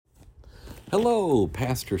Hello,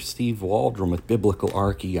 Pastor Steve Waldron with Biblical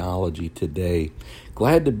Archaeology today.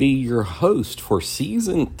 Glad to be your host for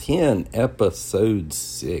Season 10, Episode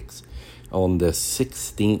 6 on the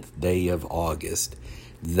 16th day of August.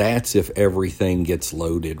 That's if everything gets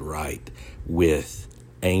loaded right with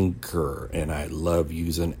Anchor, and I love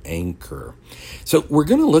using Anchor. So we're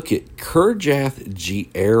going to look at Kirjath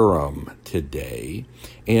Jearim today,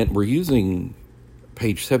 and we're using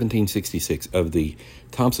page 1766 of the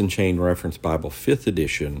Thompson Chain Reference Bible, 5th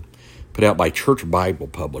edition, put out by Church Bible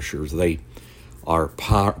Publishers. They are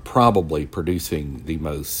probably producing the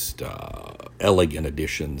most elegant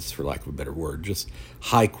editions, for lack of a better word. Just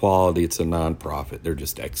high quality. It's a nonprofit. They're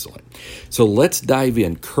just excellent. So let's dive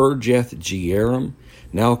in. Kirjath Jearim,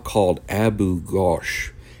 now called Abu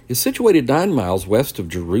Ghosh, is situated 9 miles west of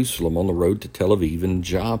Jerusalem on the road to Tel Aviv and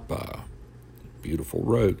Joppa. Beautiful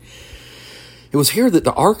road. It was here that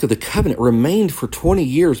the Ark of the Covenant remained for 20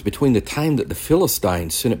 years between the time that the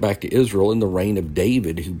Philistines sent it back to Israel and the reign of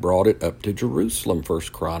David, who brought it up to Jerusalem, 1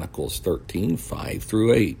 Chronicles 13, 5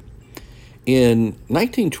 through 8. In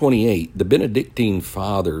 1928, the Benedictine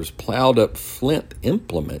Fathers plowed up flint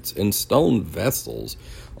implements and stone vessels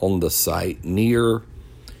on the site near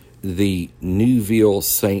the Neuville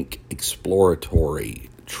Cinq exploratory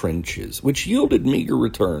trenches, which yielded meager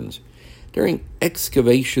returns. During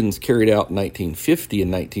excavations carried out in 1950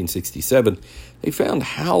 and 1967, they found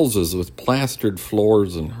houses with plastered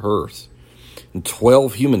floors and hearths, and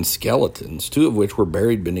 12 human skeletons, 2 of which were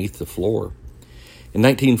buried beneath the floor. In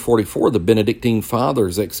 1944, the Benedictine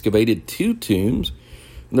Fathers excavated 2 tombs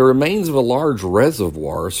and the remains of a large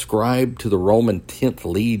reservoir ascribed to the Roman 10th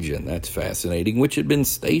Legion, that's fascinating, which had been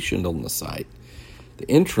stationed on the site. The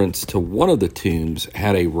entrance to one of the tombs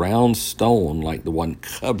had a round stone like the one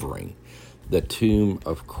covering the tomb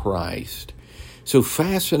of Christ. So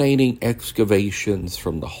fascinating excavations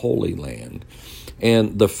from the Holy Land.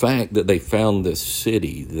 And the fact that they found this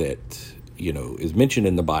city that, is mentioned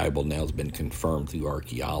in the Bible now has been confirmed through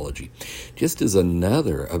archaeology. Just as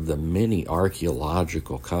another of the many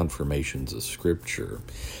archaeological confirmations of Scripture.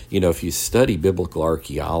 If you study biblical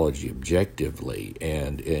archaeology objectively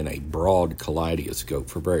and in a broad kaleidoscope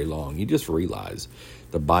for very long, you just realize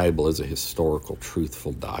the Bible is a historical,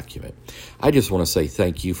 truthful document. I just want to say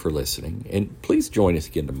thank you for listening, and please join us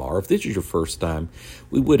again tomorrow. If this is your first time,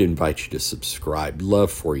 we would invite you to subscribe.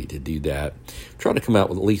 Love for you to do that. Try to come out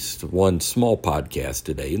with at least one small podcast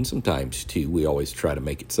today, and sometimes two. We always try to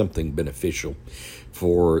make it something beneficial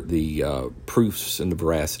for the proofs and the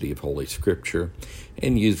veracity of Holy Scripture,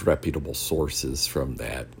 and use reputable sources from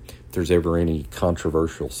that. If there's ever any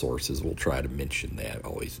controversial sources, we'll try to mention that.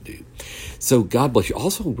 Always do. So God bless you.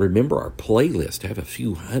 Also, remember our playlist. I have a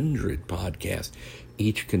few hundred podcasts,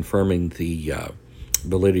 each confirming the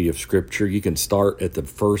validity of Scripture. You can start at the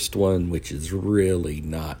first one, which is really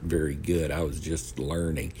not very good. I was just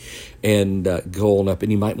learning. And go on up.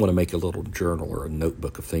 And you might want to make a little journal or a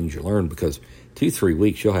notebook of things you learn, because 2-3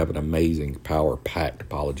 weeks, you'll have an amazing, power-packed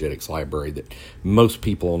apologetics library that most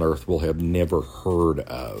people on earth will have never heard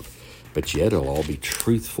of. But yet it'll all be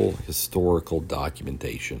truthful, historical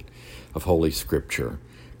documentation of Holy Scripture.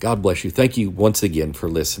 God bless you. Thank you once again for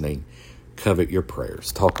listening. Covet your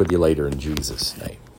prayers. Talk with you later in Jesus' name.